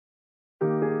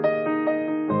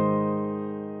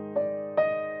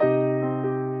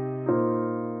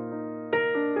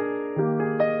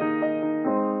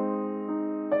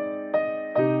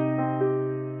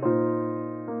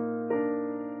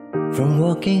From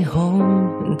walking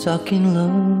home and talking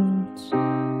loads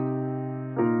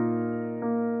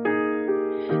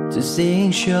to seeing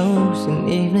shows in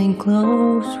evening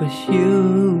clothes with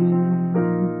you.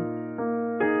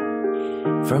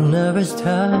 From nervous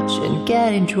touch and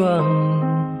getting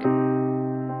drunk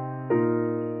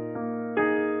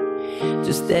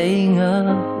to staying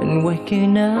up and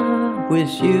waking up with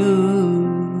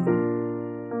you.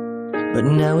 But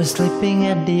now we're sleeping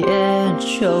at the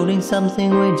edge, holding something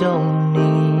we don't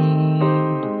need.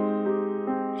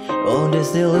 All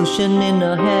this illusion in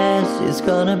our heads is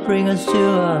gonna bring us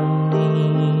to our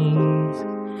knees.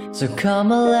 So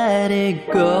come and let it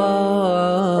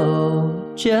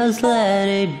go, just let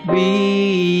it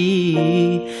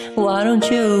be. Why don't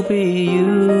you be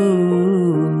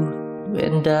you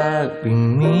and I'll be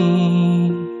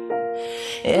me?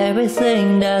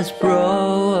 Everything that's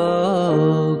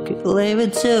broke, leave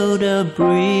it to the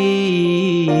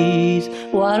breeze.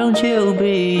 Why don't you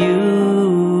be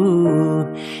you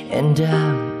and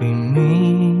I'll be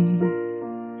me,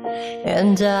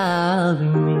 and I'll be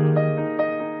me.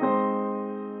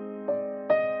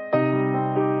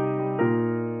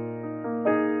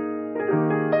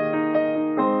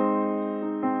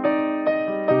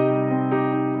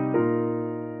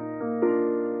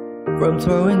 From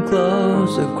throwing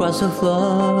clothes across the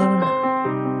floor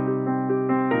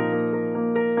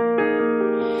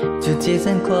to teeth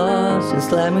and claws and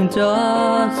slamming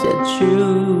doors at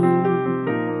you.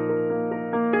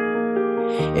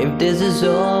 If this is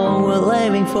all we're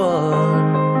living for,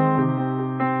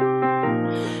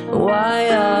 why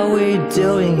are we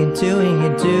doing it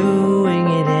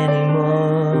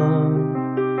anymore?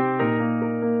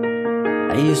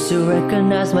 I used to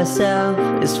recognize myself.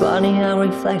 It's funny how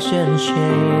reflections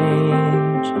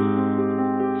change.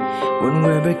 When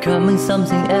we're becoming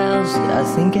something else, I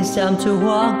think it's time to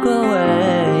walk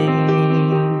away.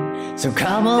 So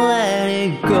come on, let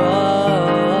it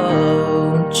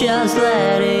go, just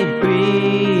let it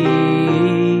be.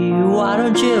 Why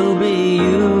don't you be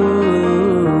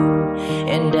you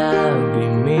and I'll be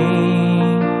me?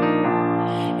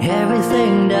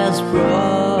 Everything that's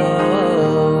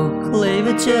broke, leave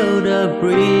it to the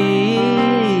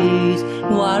breeze.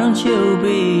 Why don't you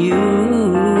be you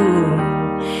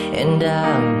and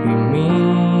I'll be me,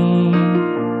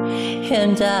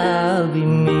 and I'll be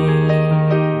me.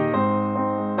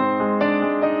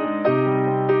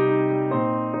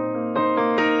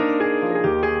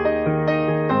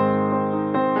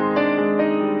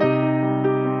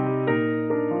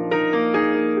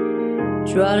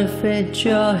 Try to fit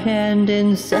your hand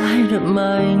inside of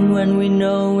mine when we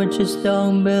know we just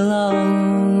don't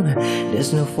belong.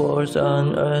 There's no force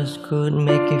on earth could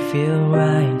make it feel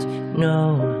right,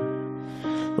 no.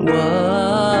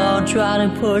 Whoa, try to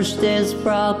push this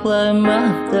problem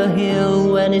up the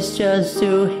hill when it's just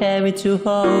too heavy to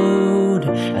hold.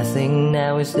 I think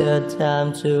now is the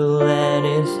time to let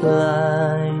it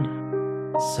slide.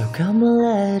 So come and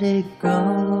let it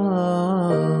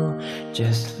go,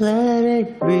 just let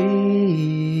it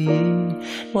be.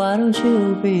 Why don't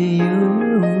you be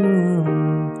you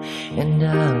and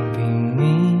I'll